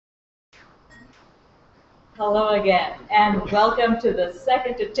Hello again, and welcome to the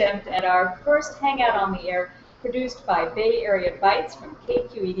second attempt at our first Hangout on the Air, produced by Bay Area Bites from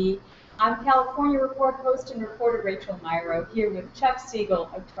KQED. I'm California Report host and reporter Rachael Myrow, here with Chuck Siegel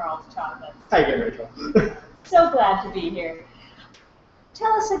of Charles Chocolate. Hi again, Rachel. So glad to be here.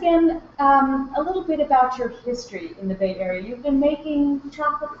 Tell us again a little bit about your history in the Bay Area. You've been making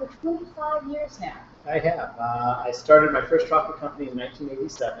chocolate for 25 years now. I have. I started my first chocolate company in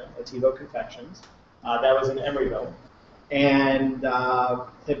 1987, Ativo Confections. That was in Emeryville. And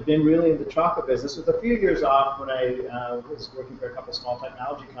have been really in the chocolate business with a few years off when I was working for a couple small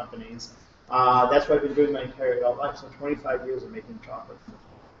technology companies. That's what I've been doing my entire adult life, so 25 years of making chocolate.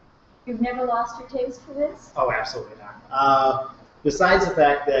 You've never lost your taste for this? Oh, absolutely not. Besides the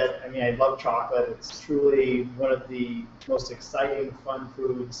fact that, I love chocolate. It's truly one of the most exciting, fun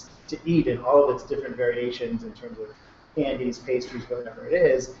foods to eat in all of its different variations in terms of candies, pastries, whatever it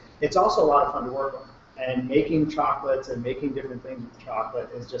is. It's also a lot of fun to work on. And making chocolates and making different things with chocolate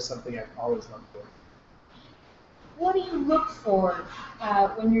is just something I've always loved doing. What do you look for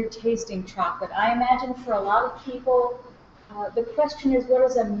when you're tasting chocolate? I imagine for a lot of people, the question is, what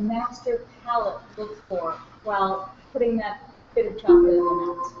does a master palate look for while putting that bit of chocolate in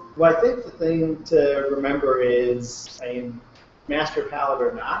the mouth? Well, I think the thing to remember is, master palate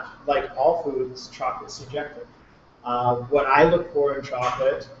or not, like all foods, chocolate's subjective. What I look for in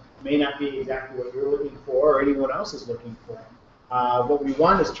chocolate may not be exactly what you're looking for or anyone else is looking for. What we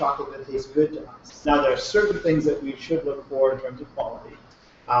want is chocolate that tastes good to us. Now, there are certain things that we should look for in terms of quality,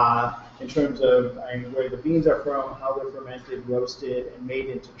 in terms of where the beans are from, how they're fermented, roasted, and made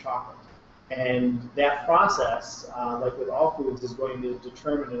into chocolate. And that process, like with all foods, is going to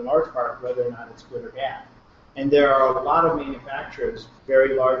determine in large part whether or not it's good or bad. And there are a lot of manufacturers,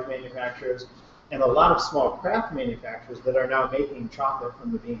 very large manufacturers, and a lot of small craft manufacturers that are now making chocolate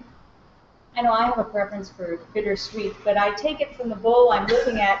from the bean. I know I have a preference for bittersweet, but I take it from the bowl I'm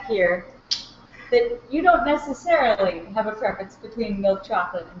looking at here that you don't necessarily have a preference between milk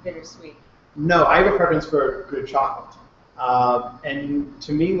chocolate and bittersweet. No, I have a preference for good chocolate. And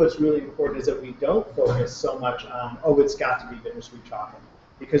to me, what's really important is that we don't focus so much on, oh, it's got to be bittersweet chocolate.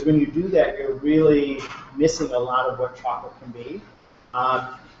 Because when you do that, you're really missing a lot of what chocolate can be.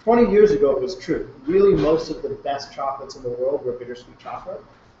 20 years ago, it was true. Really, most of the best chocolates in the world were bittersweet chocolate.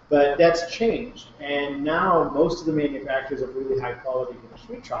 But that's changed. And now, most of the manufacturers of really high-quality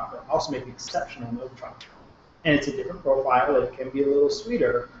bittersweet chocolate also make exceptional milk chocolate. And it's a different profile. It can be a little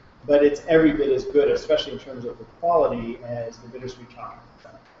sweeter, but it's every bit as good, especially in terms of the quality, as the bittersweet chocolate.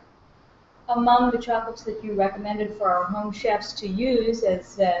 Among the chocolates that you recommended for our home chefs to use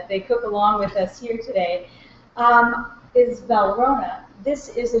as they cook along with us here today is Valrhona.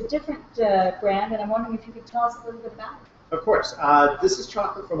 This is a different brand, and I'm wondering if you could tell us a little bit about it. Of course. This is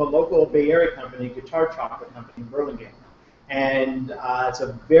chocolate from a local Bay Area company, Guitar Chocolate Company in Burlingame. And it's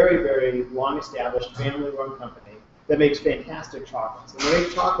a very, very long-established, family-run company that makes fantastic chocolates. And they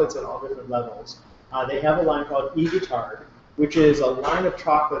make chocolates at all different levels. They have a line called E-Guitard, which is a line of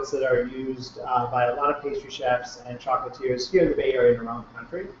chocolates that are used by a lot of pastry chefs and chocolatiers here in the Bay Area and around the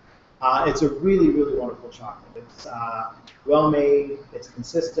country. It's a really, really wonderful chocolate. It's well-made, it's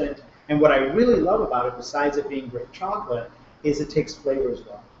consistent, and what I really love about it, besides it being great chocolate, is it takes flavors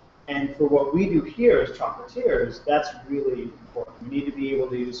well. And for what we do here as chocolatiers, that's really important. We need to be able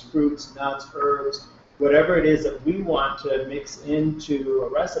to use fruits, nuts, herbs, whatever it is that we want to mix into a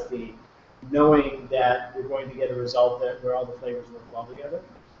recipe, knowing that we're going to get a result where all the flavors work well together.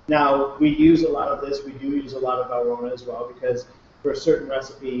 Now, we use a lot of this. We do use a lot of Valrhona as well, because for certain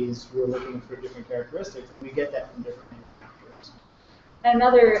recipes, we're looking for different characteristics. We get that from different manufacturers.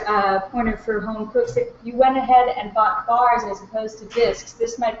 Another pointer for home cooks, if you went ahead and bought bars as opposed to discs,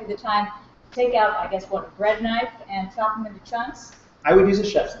 this might be the time to take out, I guess, what, a bread knife and chop them into chunks? I would use a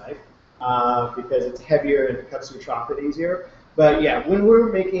chef's knife because it's heavier and it cuts through chocolate easier. But yeah, when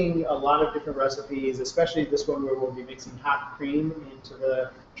we're making a lot of different recipes, especially this one where we'll be mixing hot cream into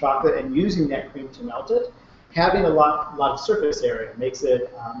the chocolate and using that cream to melt it, having a lot of surface area makes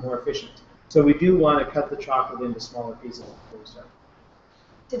it more efficient. So we do want to cut the chocolate into smaller pieces before we start.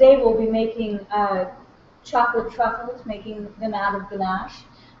 Today we'll be making chocolate truffles, making them out of ganache.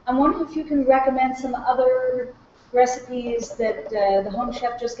 I'm wondering if you can recommend some other recipes that the home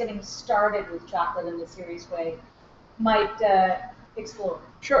chef just getting started with chocolate in the serious way might explore.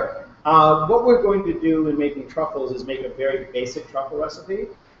 Sure. What we're going to do in making truffles is make a very basic truffle recipe.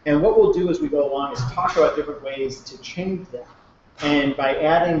 And what we'll do as we go along is talk about different ways to change that. And by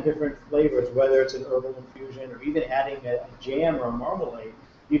adding different flavors, whether it's an herbal infusion or even adding a jam or a marmalade,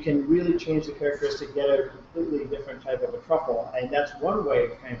 you can really change the characteristic, get a completely different type of a truffle, and that's one way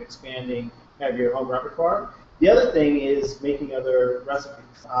of kind of expanding kind of your home repertoire. The other thing is making other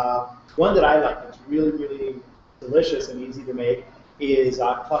recipes. One that I like that's really, really delicious and easy to make is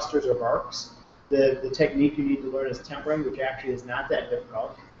clusters or barks. The technique you need to learn is tempering, which actually is not that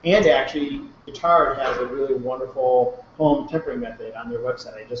difficult. And actually, Guitar has a really wonderful home tempering method on their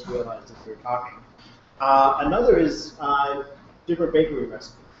website. I just realized as we were talking. Another is different bakery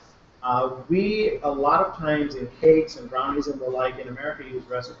recipes. We, a lot of times in cakes and brownies and the like, in America use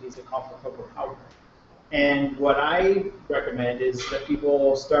recipes that call for cocoa powder. And what I recommend is that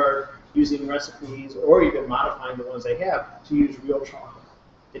people start using recipes or even modifying the ones they have to use real chocolate.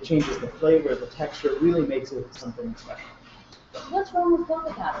 It changes the flavor, the texture, really makes it something special. What's wrong with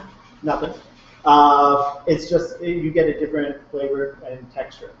cocoa powder? Nothing. It's just you get a different flavor and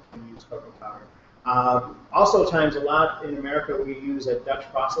texture when you use cocoa powder. Also, times a lot in America we use a Dutch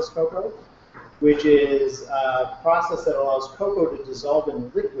processed cocoa, which is a process that allows cocoa to dissolve in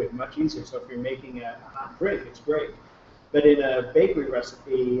liquid much easier. So if you're making a hot drink, it's great. But in a bakery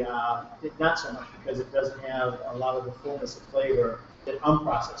recipe, not so much because it doesn't have a lot of the fullness of flavor that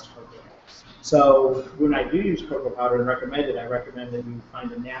unprocessed cocoa has. So when I do use cocoa powder and recommend it, I recommend that you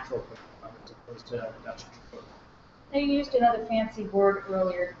find a natural cocoa powder as opposed to Dutch cocoa. Now, you used another fancy word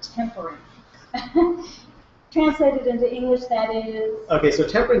earlier, tempering. Translated into English, that is? Okay, so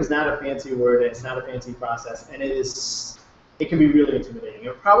tempering is not a fancy word, it's not a fancy process, and it can be really intimidating.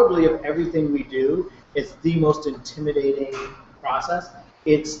 And probably of everything we do, it's the most intimidating process.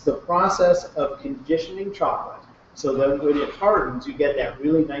 It's the process of conditioning chocolate so that when it hardens, you get that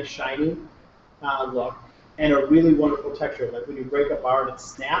really nice shiny look and a really wonderful texture. Like when you break a bar and it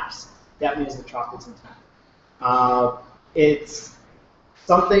snaps, that means the chocolate's intact. It's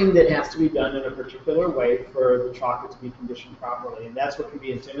something that has to be done in a particular way for the chocolate to be conditioned properly, and that's what can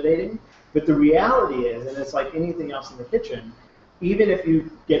be intimidating. But the reality is, and it's like anything else in the kitchen, even if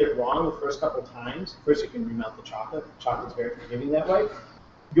you get it wrong the first couple times, first you can remelt the chocolate. Chocolate's very forgiving that way.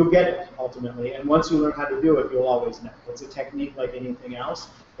 You'll get it ultimately, and once you learn how to do it, you'll always know. It's a technique like anything else.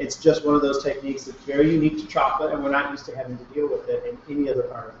 It's just one of those techniques that's very unique to chocolate, and we're not used to having to deal with it in any other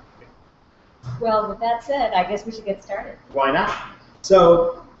part of the cooking. Well, with that said, I guess we should get started. Why not?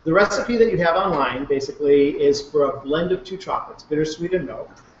 So the recipe that you have online basically is for a blend of two chocolates, bittersweet and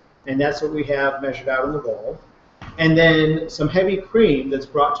milk, and that's what we have measured out in the bowl. And then some heavy cream that's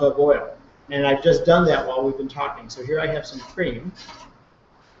brought to a boil. And I've just done that while we've been talking. So here I have some cream.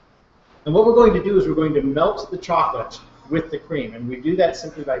 And what we're going to do is we're going to melt the chocolate with the cream. And we do that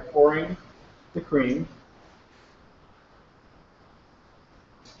simply by pouring the cream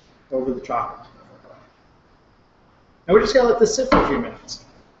over the chocolate. And we're just going to let this sit for a few minutes.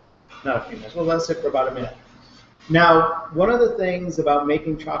 Not a few minutes. We'll let it sit for about a minute. Now, one of the things about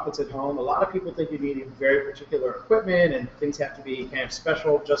making chocolates at home, a lot of people think you need very particular equipment and things have to be kind of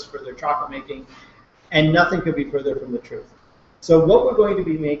special just for their chocolate making, and nothing could be further from the truth. So what we're going to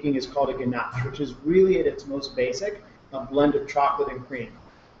be making is called a ganache, which is really at its most basic, a blend of chocolate and cream.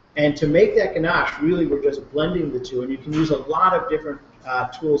 And to make that ganache, really we're just blending the two, and you can use a lot of different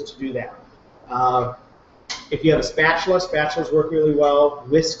tools to do that. If you have a spatula, spatulas work really well,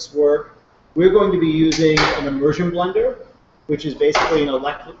 whisks work. We're going to be using an immersion blender, which is basically an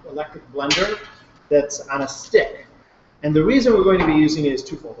electric blender that's on a stick. And the reason we're going to be using it is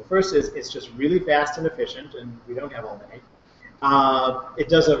twofold. The first is it's just really fast and efficient, and we don't have all day. It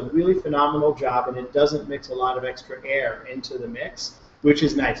does a really phenomenal job, and it doesn't mix a lot of extra air into the mix, which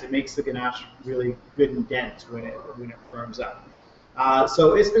is nice. It makes the ganache really good and dense when it firms up.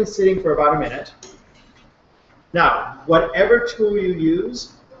 So it's been sitting for about a minute. Now, whatever tool you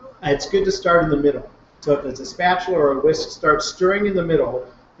use, it's good to start in the middle. So if it's a spatula or a whisk, start stirring in the middle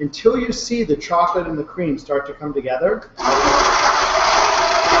until you see the chocolate and the cream start to come together.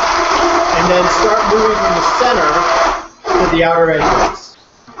 And then start moving from the center to the outer edges.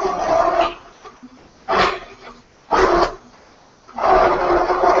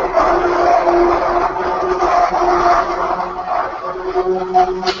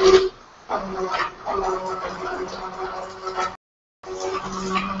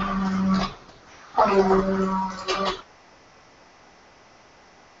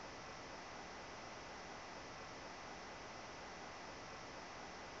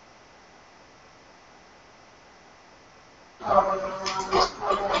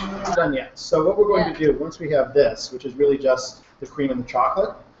 Done yet. So what we're going to do, once we have this, which is really just the cream and the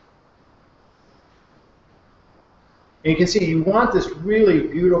chocolate, and you can see you want this really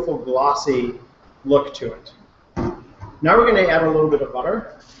beautiful glossy look to it. Now we're going to add a little bit of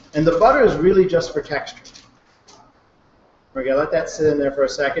butter, and the butter is really just for texture. We're going to let that sit in there for a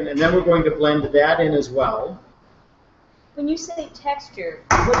second, and then we're going to blend that in as well. When you say texture,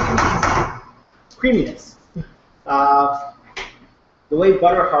 what do you mean? Creaminess. The way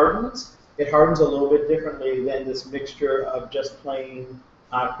butter hardens, it hardens a little bit differently than this mixture of just plain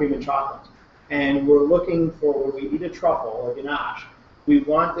cream and chocolate. And we're looking for, when we eat a truffle, a ganache, we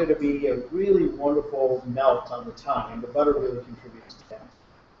want there to be a really wonderful melt on the tongue, and the butter really contributes to that.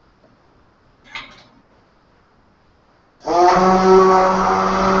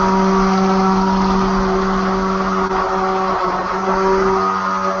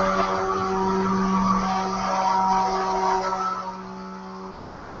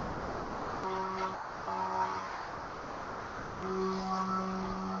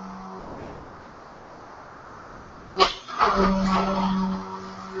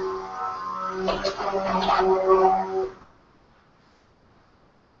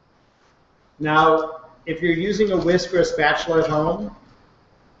 Now, if you're using a whisk or a spatula at home,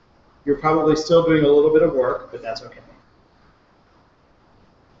 you're probably still doing a little bit of work, but that's okay.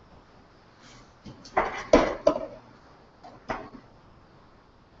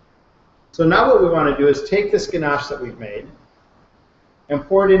 So now what we want to do is take this ganache that we've made and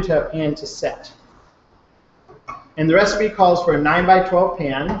pour it into a pan to set. And the recipe calls for a 9 by 12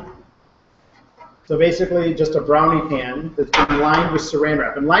 pan. So basically just a brownie pan that's been lined with saran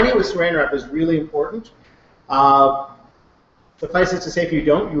wrap. And lining it with saran wrap is really important. Suffice it to say, if you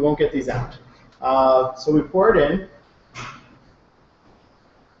don't, you won't get these out. So we pour it in.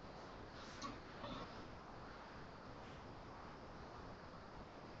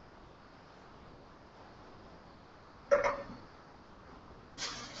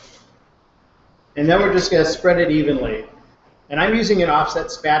 And then we're just going to spread it evenly. And I'm using an offset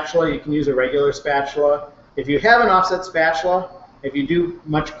spatula. You can use a regular spatula. If you have an offset spatula, if you do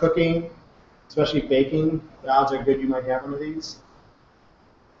much cooking, especially baking, the odds are good you might have one of these.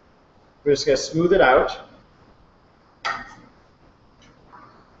 We're just going to smooth it out.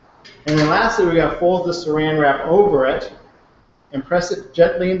 And then lastly, we're going to fold the saran wrap over it and press it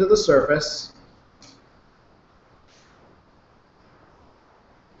gently into the surface.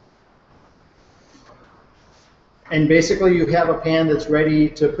 And basically you have a pan that's ready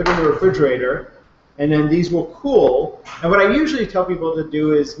to put in the refrigerator, and then these will cool. And what I usually tell people to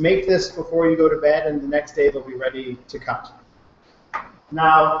do is make this before you go to bed, and the next day they'll be ready to cut.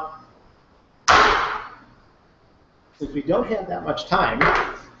 Now, since we don't have that much time,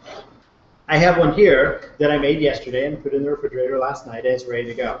 I have one here that I made yesterday and put in the refrigerator last night, and it's ready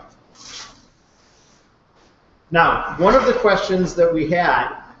to go. Now, one of the questions that we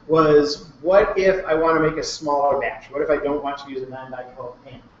had was, what if I want to make a smaller batch? What if I don't want to use a 9 by 12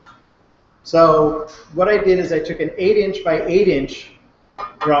 pan? So what I did is I took an 8-inch by 8-inch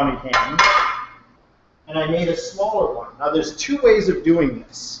brownie pan, and I made a smaller one. Now there's two ways of doing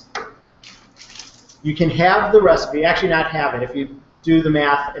this. You can have the recipe, actually not have it. If you do the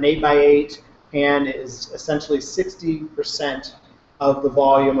math, an 8 by 8 pan is essentially 60% of the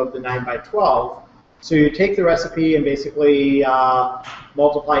volume of the 9 by 12. So you take the recipe and basically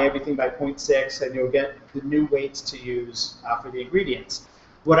multiply everything by 0.6, and you'll get the new weights to use for the ingredients.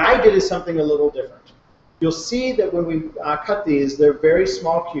 What I did is something a little different. You'll see that when we cut these, they're very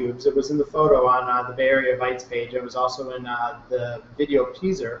small cubes. It was in the photo on the Bay Area Bites page. It was also in the video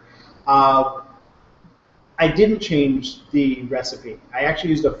teaser. I didn't change the recipe. I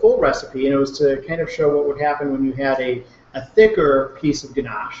actually used a full recipe, and it was to kind of show what would happen when you had a thicker piece of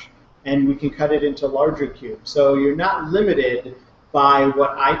ganache, and we can cut it into larger cubes. So you're not limited by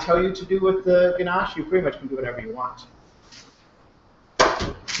what I tell you to do with the ganache. You pretty much can do whatever you want.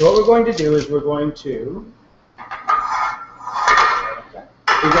 So what we're going to do is we're going to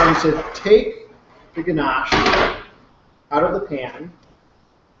take the ganache out of the pan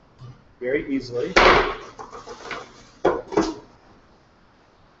very easily.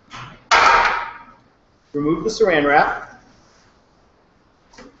 Remove the saran wrap.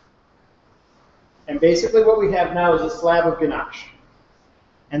 And basically what we have now is a slab of ganache.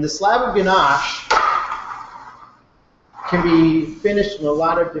 And the slab of ganache can be finished in a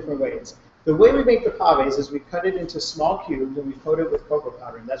lot of different ways. The way we make the paves is we cut it into small cubes and we coat it with cocoa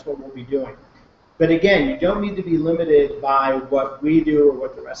powder, and that's what we'll be doing. But again, you don't need to be limited by what we do or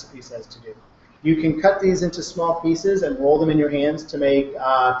what the recipe says to do. You can cut these into small pieces and roll them in your hands to make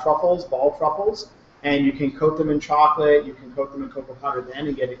truffles, ball truffles, and you can coat them in chocolate, you can coat them in cocoa powder then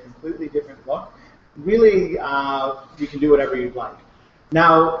and get a completely different look. Really, you can do whatever you'd like.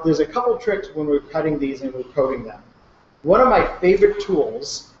 Now, there's a couple tricks when we're cutting these and we're coating them. One of my favorite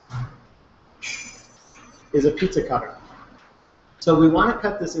tools is a pizza cutter. So we want to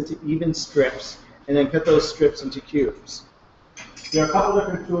cut this into even strips and then cut those strips into cubes. There are a couple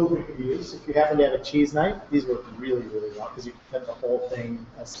different tools we could use. If you happen to have a cheese knife, these work really, really well because you can cut the whole thing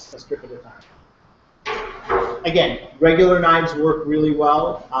a strip at a time. Again, regular knives work really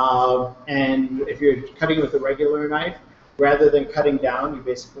well, and if you're cutting with a regular knife, rather than cutting down, you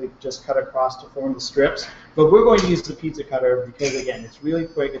basically just cut across to form the strips. But we're going to use the pizza cutter because, again, it's really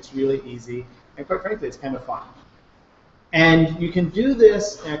quick, it's really easy, and quite frankly, it's kind of fun. And you can do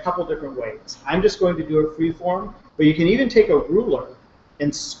this in a couple different ways. I'm just going to do it freeform, but you can even take a ruler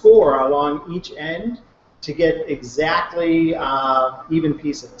and score along each end to get exactly even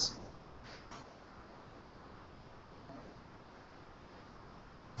pieces.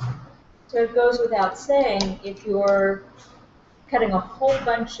 So it goes without saying, if you're cutting a whole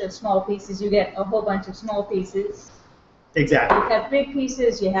bunch of small pieces, you get a whole bunch of small pieces. Exactly. If you have big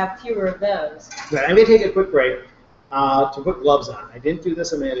pieces, you have fewer of those. Right, I'm going to take a quick break to put gloves on. I didn't do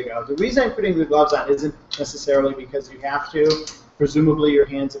this a minute ago. The reason I'm putting the gloves on isn't necessarily because you have to. Presumably your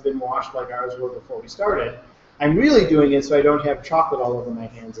hands have been washed like ours were before we started. I'm really doing it so I don't have chocolate all over my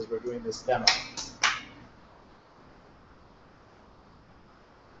hands as we're doing this demo.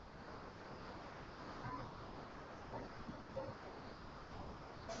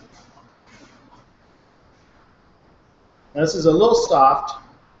 Now this is a little soft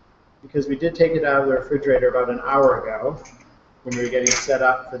because we did take it out of the refrigerator about an hour ago when we were getting set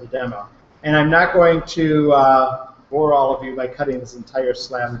up for the demo. And I'm not going to bore all of you by cutting this entire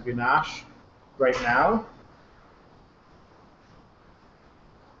slab of ganache right now.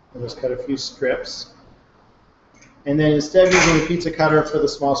 I'll just cut a few strips. And then instead of using the pizza cutter for the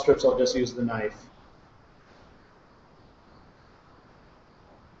small strips, I'll just use the knife.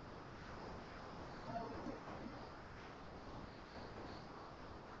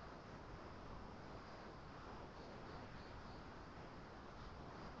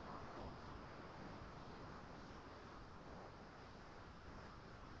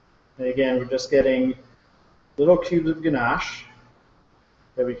 And again, we're just getting little cubes of ganache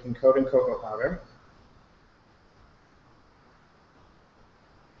that we can coat in cocoa powder.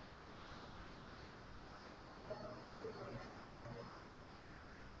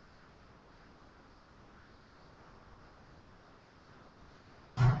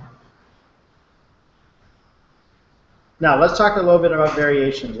 Now, let's talk a little bit about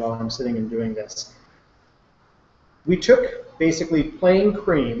variations while I'm sitting and doing this. We took basically plain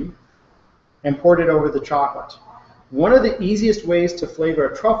cream and poured it over the chocolate. One of the easiest ways to flavor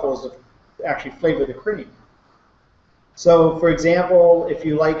a truffle is to actually flavor the cream. So, for example, if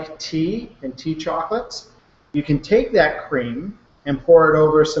you like tea and tea chocolates, you can take that cream and pour it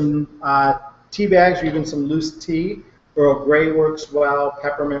over some tea bags or even some loose tea. Earl Grey works well,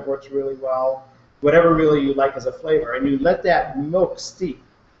 peppermint works really well, whatever really you like as a flavor. And you let that milk steep.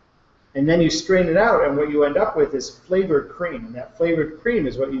 And then you strain it out, and what you end up with is flavored cream. And that flavored cream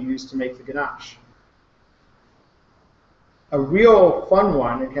is what you use to make the ganache. A real fun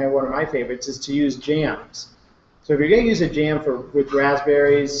one, and kind of one of my favorites, is to use jams. So if you're going to use a jam with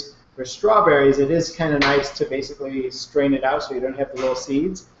raspberries or strawberries, it is kind of nice to basically strain it out so you don't have the little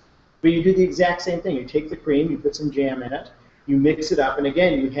seeds. But you do the exact same thing. You take the cream, you put some jam in it, you mix it up, and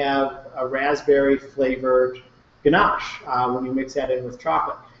again, you have a raspberry-flavored ganache when you mix that in with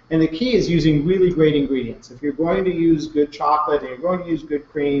chocolate. And the key is using really great ingredients. If you're going to use good chocolate and you're going to use good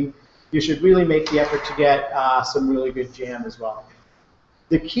cream, you should really make the effort to get some really good jam as well.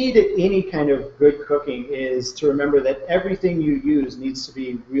 The key to any kind of good cooking is to remember that everything you use needs to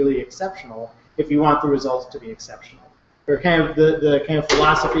be really exceptional if you want the results to be exceptional. Or kind of the kind of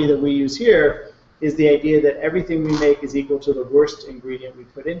philosophy that we use here is the idea that everything we make is equal to the worst ingredient we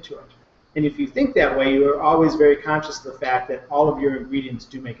put into it. And if you think that way, you are always very conscious of the fact that all of your ingredients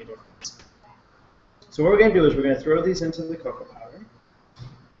do make a difference. So what we're going to do is we're going to throw these into the cocoa powder.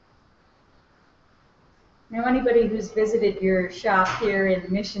 Now, anybody who's visited your shop here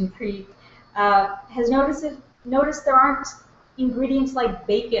in Mission Creek has noticed there aren't ingredients like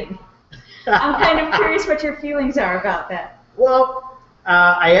bacon. I'm kind of curious what your feelings are about that. Well,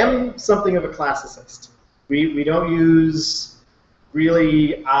 I am something of a classicist. We don't use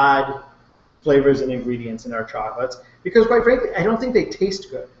really odd flavors and ingredients in our chocolates because, quite frankly, I don't think they taste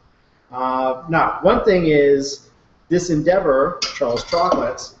good. Now, one thing is this endeavor, Charles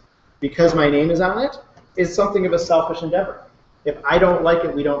Chocolates, because my name is on it, is something of a selfish endeavor. If I don't like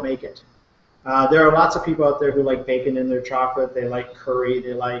it, we don't make it. There are lots of people out there who like bacon in their chocolate, they like curry,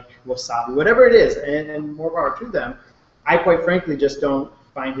 they like wasabi, whatever it is, and more power to them. I, quite frankly, just don't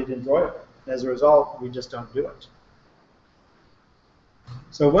find it enjoyable. As a result, we just don't do it.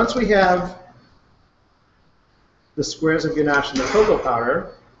 So once we have the squares of ganache in the cocoa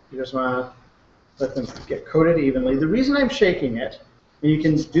powder, you just want to let them get coated evenly. The reason I'm shaking it and you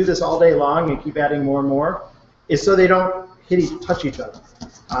can do this all day long and keep adding more and more, is so they don't touch each other.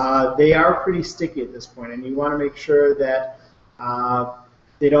 They are pretty sticky at this point, and you want to make sure that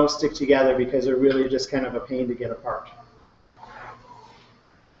they don't stick together because they're really just kind of a pain to get apart.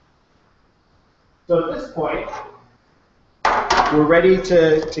 So at this point, we're ready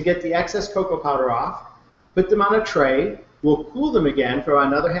to get the excess cocoa powder off, put them on a tray. We'll cool them again for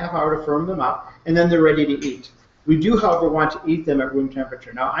another half hour to firm them up, and then they're ready to eat. We do, however, want to eat them at room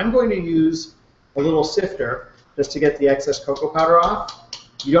temperature. Now, I'm going to use a little sifter just to get the excess cocoa powder off.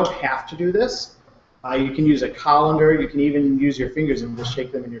 You don't have to do this. You can use a colander. You can even use your fingers and just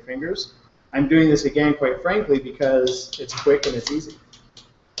shake them in your fingers. I'm doing this again, quite frankly, because it's quick and it's easy.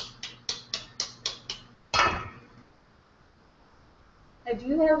 Do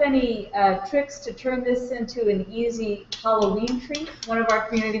you have any tricks to turn this into an easy Halloween treat? One of our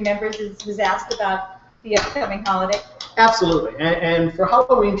community members has asked about the upcoming holiday. Absolutely. And for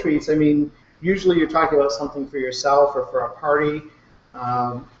Halloween treats, I mean, usually you're talking about something for yourself or for a party.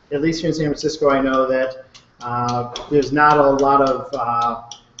 At least here in San Francisco, I know that there's not a lot of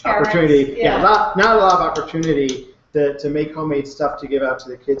opportunity. Yeah, not a lot of opportunity to make homemade stuff to give out to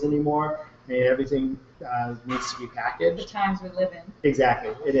the kids anymore. I mean, everything needs to be packaged. The times we live in.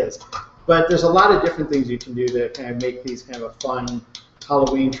 Exactly, it is. But there's a lot of different things you can do to kind of make these kind of a fun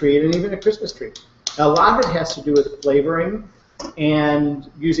Halloween treat and even a Christmas treat. Now, a lot of it has to do with flavoring and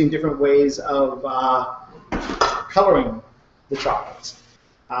using different ways of coloring the chocolates.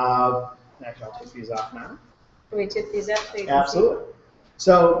 Actually, I'll take these off now. Can we tip these up so you can Absolutely. see?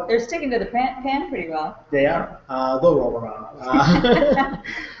 So they're sticking to the pan pretty well. They are. They'll roll around.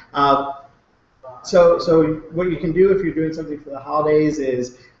 So what you can do if you're doing something for the holidays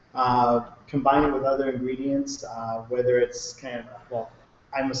is combine it with other ingredients, whether it's kind of, well,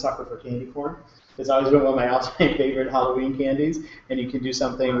 I'm a sucker for candy corn. It's always been one of my all-time favorite Halloween candies, and you can do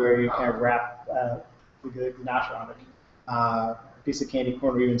something where you kind of wrap the ganache around it. A piece of candy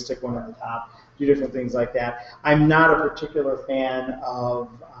corn, or even stick one on the top, do different things like that. I'm not a particular fan of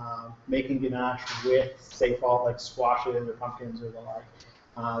making ganache with, say, like squashes or pumpkins or the like.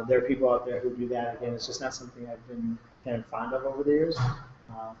 There are people out there who do that. Again, it's just not something I've been kind of fond of over the years.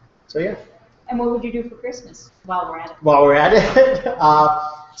 So yeah. And what would you do for Christmas while we're at it? While we're at it,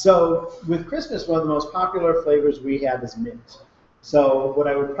 so with Christmas, one of the most popular flavors we have is mint. So what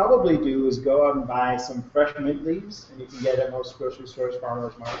I would probably do is go out and buy some fresh mint leaves, and you can get at most grocery stores,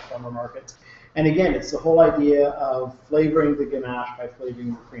 farmer markets. And again, it's the whole idea of flavoring the ganache by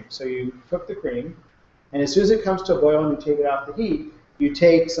flavoring the cream. So you cook the cream, and as soon as it comes to a boil and you take it off the heat, you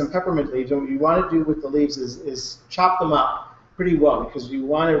take some peppermint leaves, and what you want to do with the leaves is chop them up pretty well, because you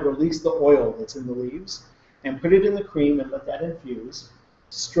want to release the oil that's in the leaves, and put it in the cream and let that infuse.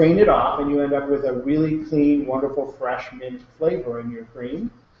 Strain it off, and you end up with a really clean, wonderful, fresh mint flavor in your cream,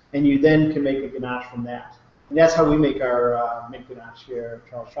 and you then can make a ganache from that. And that's how we make our mint ganache here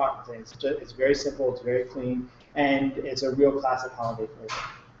at Charles Chocolate. It's very simple, it's very clean, and it's a real classic holiday flavor.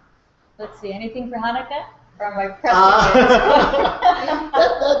 Let's see, anything for Hanukkah? From my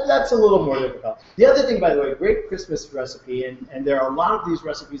that's a little more difficult. The other thing, by the way, great Christmas recipe, and there are a lot of these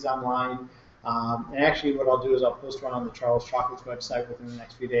recipes online. And actually what I'll do is I'll post one on the Charles Chocolate's website within the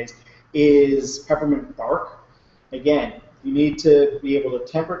next few days, is peppermint bark. Again, you need to be able to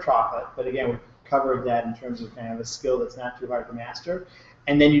temper chocolate, but again, we covered that in terms of kind of a skill that's not too hard to master.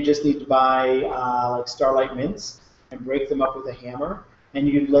 And then you just need to buy like Starlight mints and break them up with a hammer. And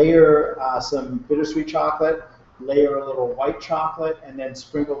you layer some bittersweet chocolate, layer a little white chocolate, and then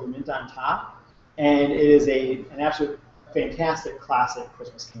sprinkle the mint on top. And it is an absolute fantastic classic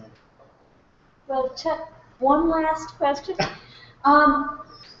Christmas candy. Well, Chuck, one last question. I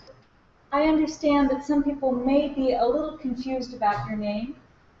understand that some people may be a little confused about your name.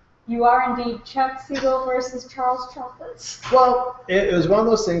 You are indeed Chuck Siegel versus Charles Chocolates. Well, it was one of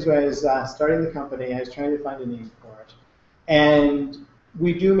those things where I was starting the company, I was trying to find a name for it. And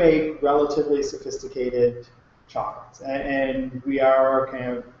we do make relatively sophisticated chocolates. And we are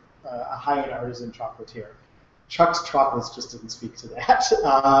kind of a high-end artisan chocolatier. Chuck's Chocolates just didn't speak to that.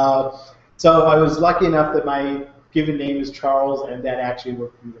 So I was lucky enough that my given name is Charles, and that actually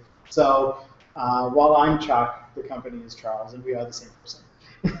worked beautifully. So while I'm Chuck, the company is Charles, and we are the same person.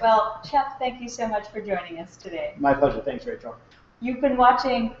 Well, Chuck, thank you so much for joining us today. My pleasure. Thanks, Rachel. You've been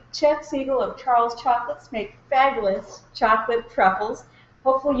watching Chuck Siegel of Charles Chocolates make fabulous chocolate truffles.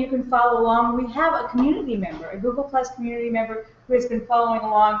 Hopefully you can follow along. We have a community member, a Google Plus community member, who has been following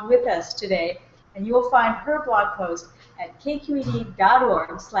along with us today. And you will find her blog post at kqed.org/Bay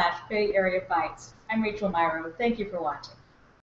Area Bites. I'm Rachael Myrow. Thank you for watching.